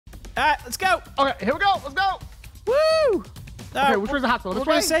All right, let's go. Okay, here we go. Let's go. Woo! Okay, which way's the hospital? We're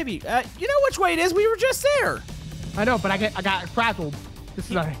gonna save you. You know which way it is? We were just there. I know, but I got frazzled. This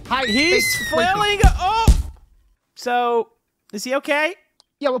is a high. He's flailing. Oh. So, is he okay?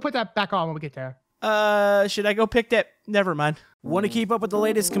 Yeah, we'll put that back on when we get there. Should I go pick that? Never mind. Want to keep up with the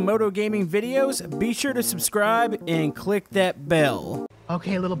latest Camodo gaming videos? Be sure to subscribe and click that bell.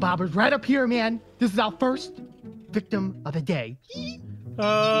 Okay, little bobbers, right up here, man. This is our first victim of the day.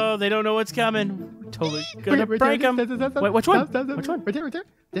 Oh, they don't know what's coming. We're totally gonna prank them. Wait, which one? Which one? Right there.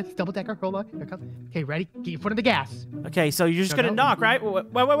 That's double decker. Hold on. Here it comes. Okay, ready? Get your foot on the gas. Okay, so you're just gonna knock, right? Wait.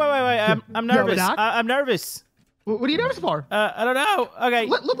 I'm nervous. I'm nervous. What are you nervous for? I don't know. Okay.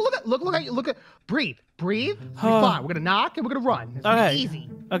 Look at. Breathe. Be fine. We're gonna knock and we're gonna run. It's gonna be easy.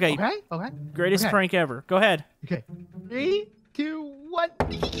 Okay. Okay. Greatest prank ever. Go ahead. Okay. 3, 2, 1.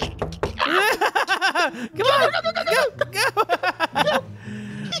 Come on. Go.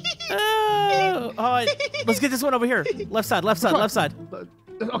 Oh, let's get this one over here. Left side. Okay.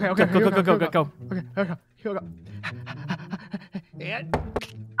 Go. Okay. Here we go. And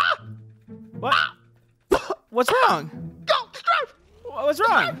what? What's wrong? go. Just drive. What's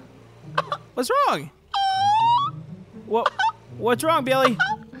wrong? What's wrong? What's wrong, Billy? I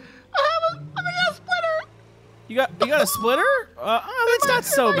got a splitter. You got a splitter? Oh, that's not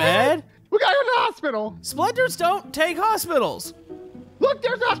so bad. We got to go to the hospital. Splinters don't take hospitals. Look,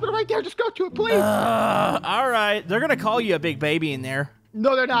 there's a hospital right there. Just go to it, please. All right. They're gonna call you a big baby in there.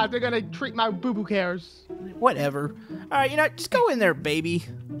 No, they're not. They're gonna treat my boo-boo cares. Whatever. All right, just go in there, baby.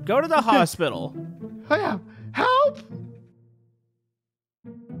 Go to the hospital. I am. Help!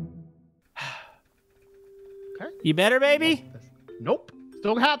 Okay. You better, baby? Nope.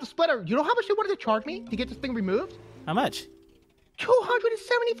 Still gonna have the splitter. You know how much they wanted to charge me to get this thing removed? How much?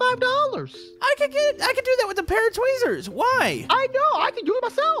 $275. I could do that with a pair of tweezers. Why? I know. I can do it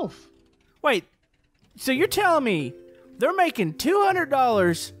myself. Wait. So you're telling me they're making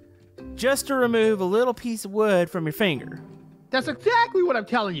 $200 just to remove a little piece of wood from your finger? That's exactly what I'm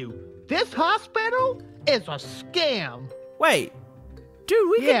telling you. This hospital is a scam. Wait.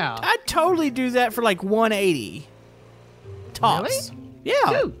 Dude, I'd totally do that for like $180. Tops. Really?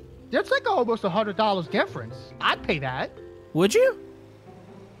 Yeah. Dude, that's like almost $100 difference. I'd pay that. Would you?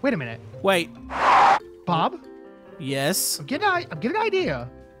 Wait a minute. Wait. Bob? Yes? I'm getting an idea.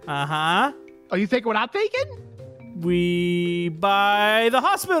 Uh-huh. Are you thinking what I'm thinking? We buy the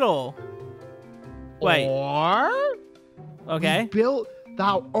hospital. Wait. Or okay. We built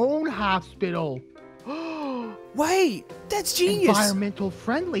our own hospital. Wait, that's genius. Environmental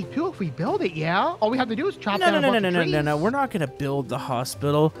friendly too if we build it, yeah? All we have to do is chop down a bunch of trees. No. We're not gonna build the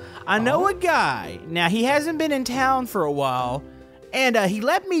hospital. I know a guy. Now, he hasn't been in town for a while, and he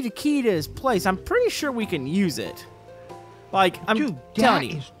left me the key to his place. I'm pretty sure we can use it. Like, I'm telling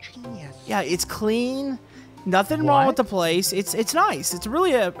you. That is genius. Yeah, it's clean. Nothing wrong with the place. It's nice. It's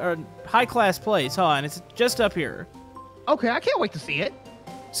really a high-class place. Hold on, it's just up here. Okay, I can't wait to see it.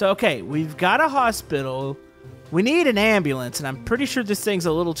 So, okay, we've got a hospital. We need an ambulance, and I'm pretty sure this thing's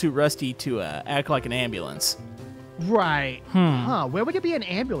a little too rusty to act like an ambulance. Right. Huh, where would there be an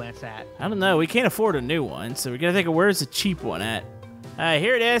ambulance at? I don't know. We can't afford a new one, so we gotta think of where's the cheap one at.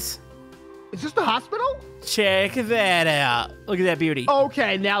 Here it is. Is this the hospital? Check that out. Look at that beauty.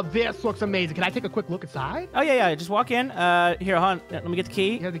 Okay, now this looks amazing. Can I take a quick look inside? Oh, yeah. Just walk in. Here, hold on. Let me get the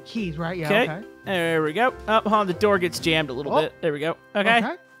key. You have the keys, right? Yeah, okay. There we go. Oh, hold on. The door gets jammed a little bit. There we go.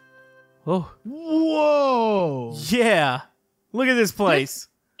 Okay. Oh. Whoa. Yeah. Look at this place.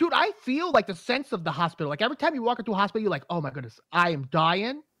 Dude, I feel like the sense of the hospital. Like every time you walk into a hospital, you're like, oh my goodness, I am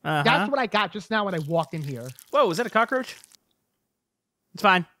dying. That's what I got just now when I walked in here. Whoa, was that a cockroach? It's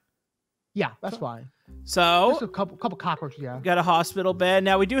fine. Yeah, that's fine. So, just a couple cockroaches, yeah. Got a hospital bed.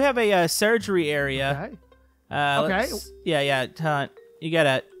 Now, we do have a surgery area. Okay. Yeah. You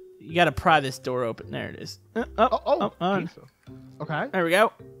gotta pry this door open. There it is. Okay. There we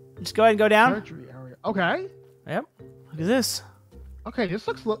go. Just go ahead and go down. Surgery area. Okay. Yep. Look at this. Okay, this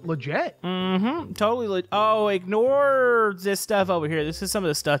looks legit. Mm-hmm. Totally. Oh, ignore this stuff over here. This is some of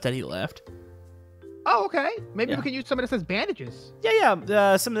the stuff that he left. Oh, okay. Maybe we can use some of this as bandages.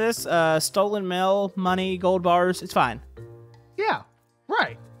 Yeah. Some of this stolen mail, money, gold bars. It's fine. Yeah.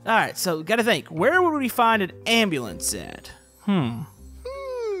 Right. All right. So, gotta think. Where would we find an ambulance at?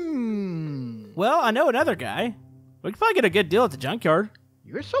 Well, I know another guy. We could probably get a good deal at the junkyard.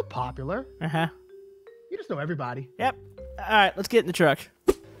 You're so popular. You just know everybody. Yep. All right, let's get in the truck.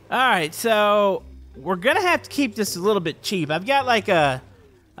 All right, so we're going to have to keep this a little bit cheap. I've got like $100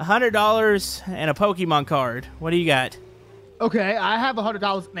 and a Pokemon card. What do you got? Okay, I have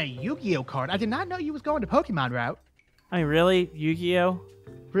 $100 and a Yu-Gi-Oh card. I did not know you was going to Pokemon route. I mean, really? Yu-Gi-Oh?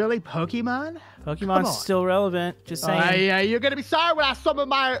 Really, Pokemon? Pokemon's still relevant. Just saying. Yeah, you're gonna be sorry when I summon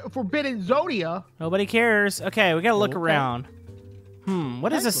my Forbidden Zodia. Nobody cares. Okay, we gotta look around.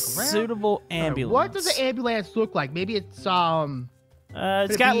 What is a suitable ambulance? What does an ambulance look like? Maybe it's it's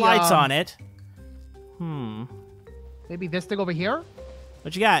got lights on it. Maybe this thing over here.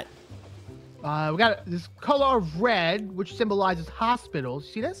 What you got? We got this color of red, which symbolizes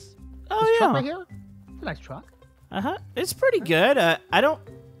hospitals. See this? Oh, this yeah. truck right here. It's a nice truck. It's pretty good. I don't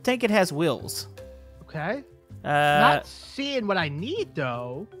think it has wheels. Okay. Not seeing what I need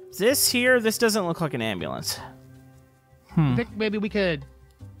though. This doesn't look like an ambulance. I think maybe we could,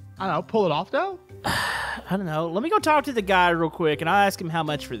 I don't know, pull it off though? I don't know. Let me go talk to the guy real quick, and I'll ask him how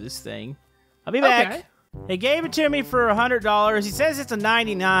much for this thing. I'll be back. Okay. He gave it to me for $100. He says it's a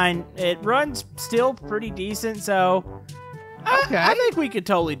 99. It runs still pretty decent, so I think we could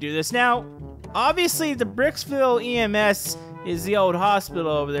totally do this. Now, obviously, the Bricksville EMS is the old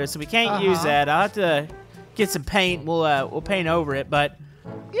hospital over there, so we can't use that. I'll have to get some paint. We'll paint over it, but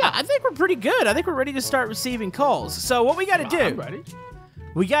yeah, I think we're pretty good. I think we're ready to start receiving calls. So what we got to do? I'm ready.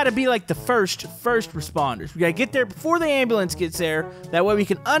 We got to be like the first responders. We got to get there before the ambulance gets there. That way we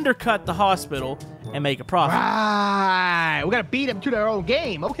can undercut the hospital and make a profit. Right. We got to beat them to their own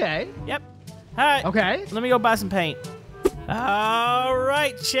game. Okay. Yep. All right. Okay. Let me go buy some paint. All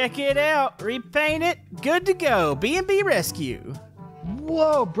right. Check it out. Repaint it. Good to go. B&B Rescue.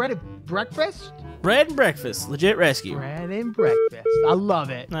 Whoa. Bread and breakfast? Bread and breakfast. Legit rescue. Bread and breakfast. I love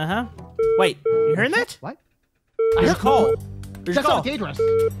it. Wait. You hearing that? What? There's a call. There's a That's call. not dangerous.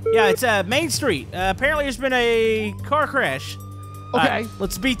 Yeah, it's Main Street. Apparently there's been a car crash. Okay.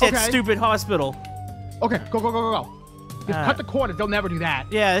 Let's beat that stupid hospital. Okay, go. Just cut the corners. They'll never do that.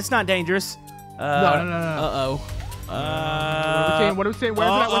 Yeah, it's not dangerous. No. Uh-oh. What are we saying? Where's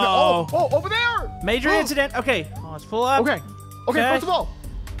that? Oh, over there. Major incident. Okay, let's pull up. Okay, first of all,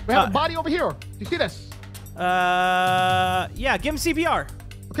 we have a body over here. Do you see this? Yeah, give him CPR.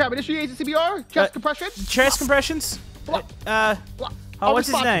 Okay, I'm initiating CPR. Chest compressions. Chest compressions. What's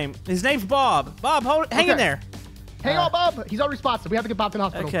his name? His name's Bob. Bob, hang in there. Hang on, Bob. He's unresponsive. We have to get Bob to the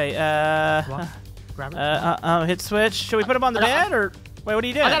hospital. Okay, grab it. hit switch. Should we put him on the bed, or wait, what are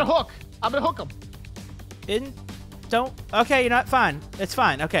you doing? I got a hook. I'm gonna hook him. Okay, you're not fine. It's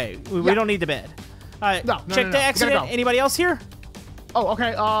fine. Okay, we don't need the bed. All right, check the accident. Anybody else here? Oh,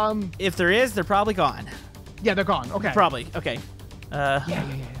 okay. If there is, they're probably gone. Yeah, they're gone. Okay. Probably. Okay. Yeah.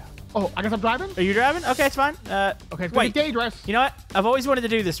 Oh, I guess I'm driving? Are you driving? Okay, it's fine. Okay, it's gonna be dangerous. You know what? I've always wanted to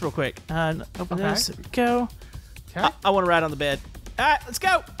do this real quick. Open this. There we go. Okay. I want to ride on the bed. All right, let's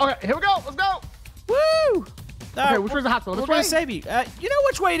go. Okay, here we go. Let's go. Woo! Okay, which way's the hospital? We're gonna save you. You know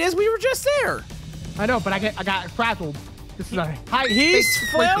which way it is? We were just there. I know, but I got frazzled. This is a high. He's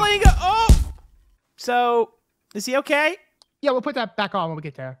flailing. Oh! So, is he okay? Yeah, we'll put that back on when we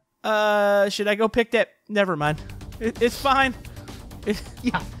get there. Should I go pick that? Never mind. It's fine.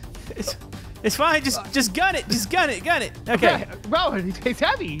 Yeah. It's fine. Just gun it. Just gun it. Okay. Bro, he's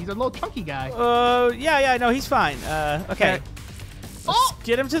heavy. He's a little chunky guy. Yeah. No, he's fine. Okay. Let's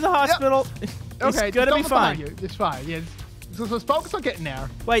get him to the hospital. Yep. Okay. He's gonna be fine. It's fine. Yeah. So let's focus on getting there.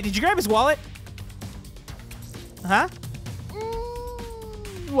 Wait, did you grab his wallet? Huh?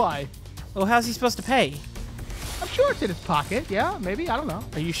 Why? Well, how's he supposed to pay? I'm sure it's in his pocket. Yeah, maybe. I don't know.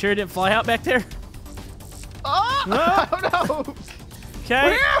 Are you sure it didn't fly out back there? Oh! No!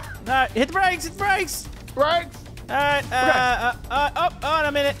 Okay. Hit the brakes. Hit the brakes. Brakes. All right. On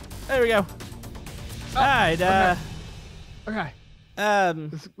a minute. There we go. All right. Okay.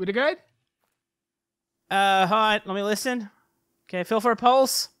 We good? Hold on. Let me listen. Okay. Feel for a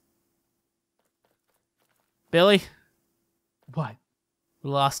pulse. Billy. What? We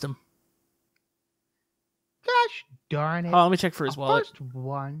lost him. Gosh darn it. Oh, let me check for his wallet. First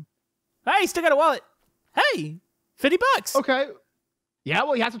one. Hey, he still got a wallet. Hey, $50. Okay. Yeah,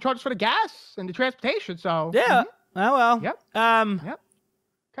 well, he has to charge us for the gas and the transportation, so. Yeah. Oh, well. Yep. Yep.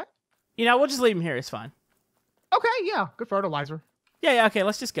 Okay. You know, we'll just leave him here. It's fine. Okay, yeah. Good fertilizer. Yeah, okay.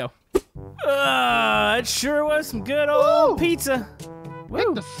 Let's just go. It sure was some good old pizza.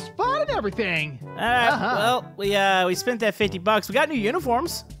 Woo. The spot and everything. All right. Well, we spent that $50. We got new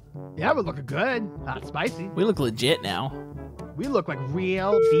uniforms. Yeah, we're looking good. Not spicy. We look legit now. We look like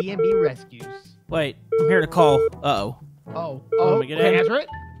real B&B rescues. Wait, I'm here to call. Uh-oh. Oh. Let me get in. Answer it.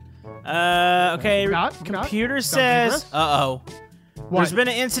 Okay. Computer says. Uh-oh. There's been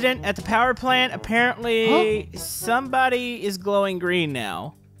an incident at the power plant. Apparently, somebody is glowing green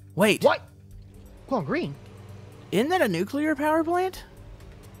now. Wait. What? Glowing green? Isn't that a nuclear power plant?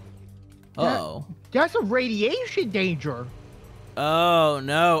 Uh-oh. That's a radiation danger. Oh,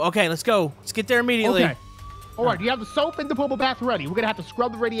 no. Okay, let's go. Let's get there immediately. Okay. All right, you have the soap and the bubble bath ready. We're gonna have to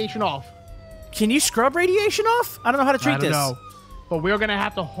scrub the radiation off. Can you scrub radiation off? I don't know how to treat this. I don't know, but we're gonna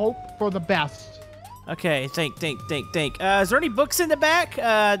have to hope for the best. Okay, think. Is there any books in the back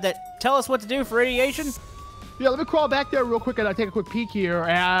that tell us what to do for radiation? Yeah, let me crawl back there real quick and I'll take a quick peek here.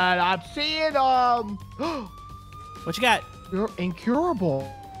 And I'm seeing, What you got? you're incurable.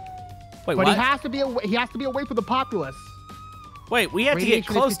 Wait, But what? he has to be away from the populace. Wait, we have to get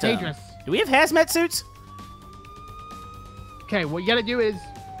Radiation is close to him. contagious. Do we have hazmat suits? Okay, what you gotta do is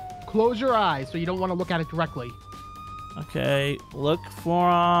close your eyes so you don't want to look at it directly. Okay, look for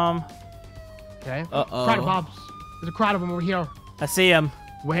him. Okay. Uh-oh. Crowd of mobs. There's a crowd of them over here. I see him.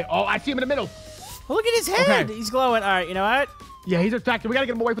 Wait. Oh, I see him in the middle. Oh, look at his head. Okay. He's glowing. All right, you know what? Yeah, he's infected. We gotta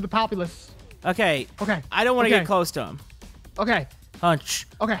get him away from the populace. Okay. Okay. I don't want to Okay. get close to him. Okay. Hunch.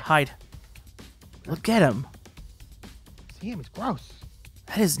 Okay. Hide. Look at him. See him? He's gross.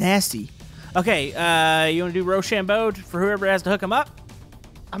 That is nasty. Okay, you want to do Rochambeau for whoever has to hook him up?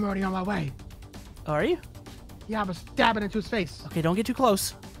 I'm already on my way. Oh, are you? Yeah, I'm stabbing into his face. Okay, don't get too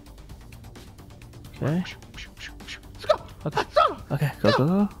close. Okay. Let's go. Okay. Let's go. Okay,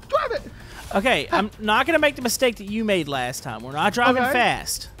 go. Drive it. Okay, I'm not going to make the mistake that you made last time. We're not driving Okay.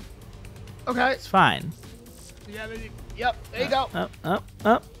 fast. Okay. It's fine. Yeah. Yep. There you go.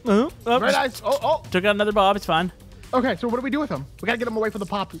 Up. Very nice. Oh. Took out another Bob. It's fine. Okay. So what do we do with him? We gotta get him away from the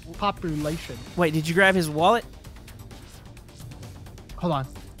population. Wait, did you grab his wallet? Hold on.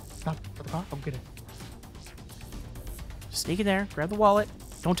 Stop for the car. I'm good. Just sneak in there. Grab the wallet.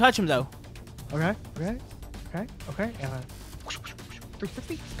 Don't touch him, though. Okay.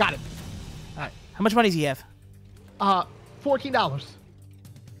 360. Got it. All right. How much money does he have? $14.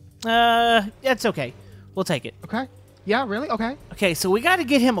 That's okay. We'll take it. Okay. Yeah. Really? Okay. Okay, so we got to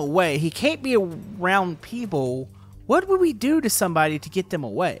get him away. He can't be around people. What would we do to somebody to get them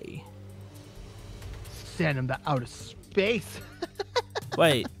away? Send him to outer space.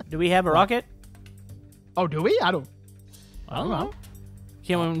 Wait, do we have a rocket? Oh, do we? I don't know.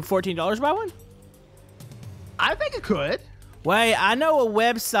 Can we win $14 buy one? I think it could. Wait, I know a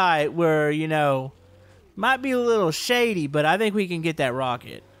website where, might be a little shady, but I think we can get that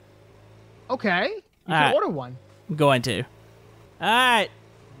rocket. Okay. You can right. order one. I'm going to. All right.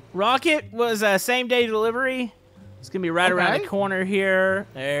 Rocket was a same-day delivery. It's going to be right around the corner here.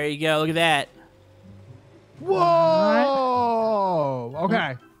 There you go. Look at that. Whoa.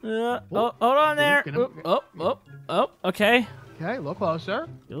 Okay. Hold on there. Okay. Okay, a little closer.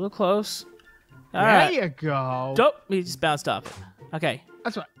 Get a little close. All There right. you go. Dope. He just bounced off it. Okay.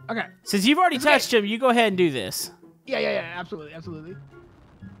 That's right. Okay. Since you've already touched him, you go ahead and do this. Yeah. Absolutely.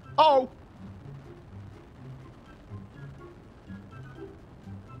 Oh.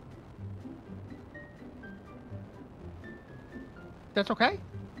 That's okay?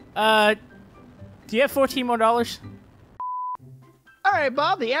 Do you have $14 more? All right,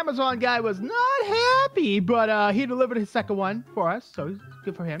 Bob. The Amazon guy was not happy, but he delivered his second one for us, so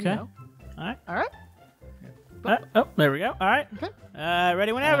good for him. Okay. All right. Oh, there we go. All right. Okay.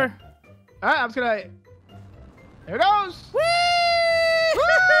 Ready whenever. All right. I'm just gonna. There it goes. Whee!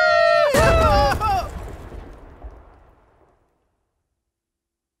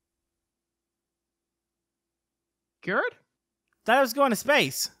 Good. Thought I was going to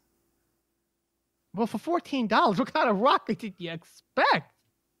space. Well, for $14, what kind of rocket did you expect?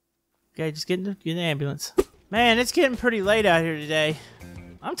 Okay, just get in the ambulance. Man, it's getting pretty late out here today.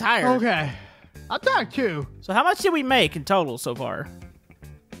 I'm tired. Okay. I'm tired too. So how much did we make in total so far?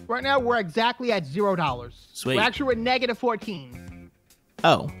 Right now, we're exactly at $0. Sweet. We're actually at negative 14.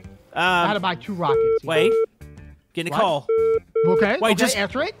 Oh. I had to buy 2 rockets. Wait. Getting a What? call. Okay. Wait, okay, just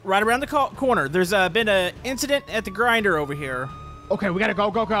answer it. right around the corner. There's been an incident at the grinder over here. Okay, we gotta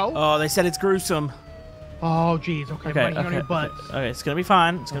go. Oh, they said it's gruesome. Oh, geez. Okay, right here on your butt. Okay, it's gonna be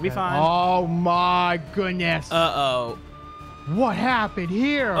fine. It's gonna be fine. Oh my goodness. Uh-oh. What happened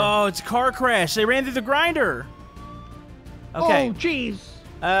here? Oh, it's a car crash. They ran through the grinder. Okay. Oh, jeez.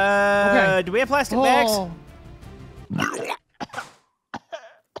 Okay. Do we have plastic bags? Oh.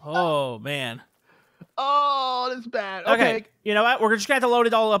 Oh, man. Oh, that's bad. Okay. You know what? We're just gonna have to load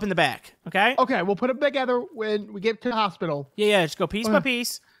it all up in the back. Okay? Okay, we'll put them together when we get to the hospital. Yeah, just go piece by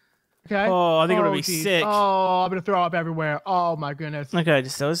piece. Okay. Oh, I think I'm gonna be geez. sick. Oh, I'm gonna throw up everywhere. Oh my goodness. Okay,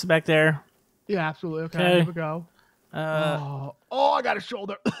 just throw this back there. Yeah, absolutely. Okay, Okay. here we go. Oh, I got a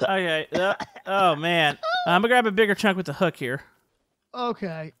shoulder. Okay. Oh, man. I'm gonna grab a bigger chunk with the hook here.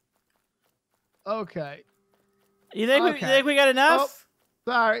 Okay. You think we got enough?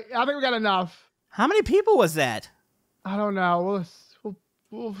 Oh, sorry, I think we got enough. How many people was that? I don't know.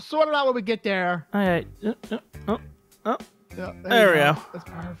 We'll sort it out when we get there. All right. Yeah, There we go. That's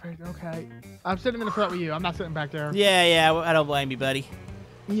perfect. Okay. I'm sitting in the front with you. I'm not sitting back there. Yeah, I don't blame you, buddy.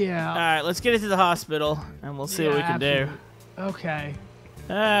 Yeah. All right, let's get it to the hospital, and we'll see what we can do. Okay.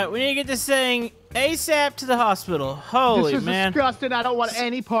 We need to get this thing ASAP to the hospital. Holy this is man. disgusting. I don't want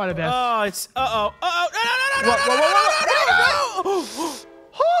any part of this. Oh, it's no. Oh, the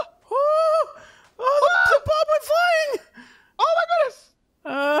bomb went flying. Oh my goodness.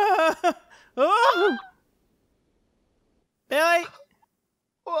 Oh. Billy.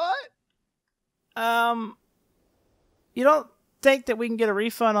 What? You don't think that we can get a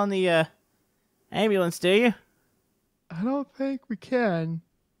refund on the ambulance, do you? I don't think we can.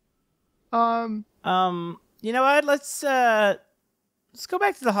 You know what? Let's go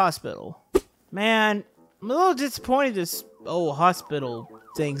back to the hospital. Man, I'm a little disappointed this hospital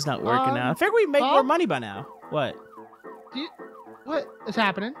thing's not working out. I figure we'd make more money by now. What? What is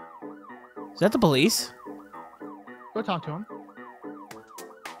happening? Is that the police? Go talk to him.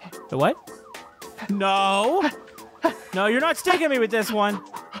 The what? No. No, you're not sticking me with this one.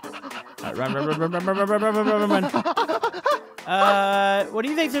 Run. What do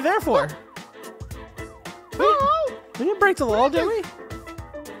you think they're there for? We didn't break the law, did we?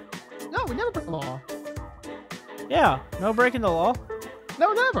 No, we never broke the law. Yeah, no breaking the law.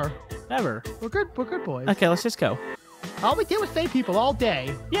 No, never. Never. We're good boys. Okay, let's just go. All we did was save people all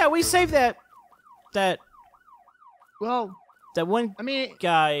day. Yeah, we saved that Well, one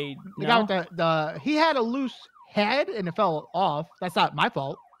guy. The guy with he had a loose head and it fell off. That's not my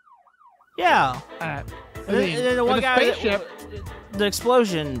fault. Yeah. And then the one guy, spaceship, the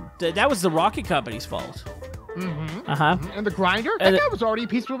explosion, that was the rocket company's fault. And the grinder, that guy was already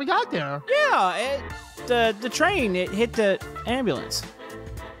peaceful when we got there. Yeah, the train, it hit the ambulance.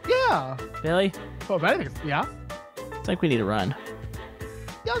 Yeah. Billy? Oh, if anything, yeah. I think we need to run.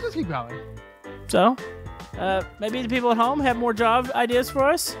 Yeah, let's just keep going. So, maybe the people at home have more job ideas for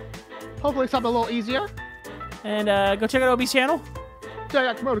us. Hopefully something a little easier. And go check out Obi's channel. Check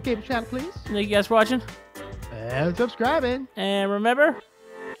out Camodo Cable channel, please. Thank you guys for watching. And subscribing. And remember,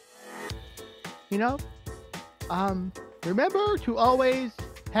 remember to always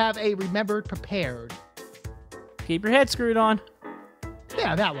have a remembered prepared. keep your head screwed on.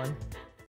 Yeah, that one.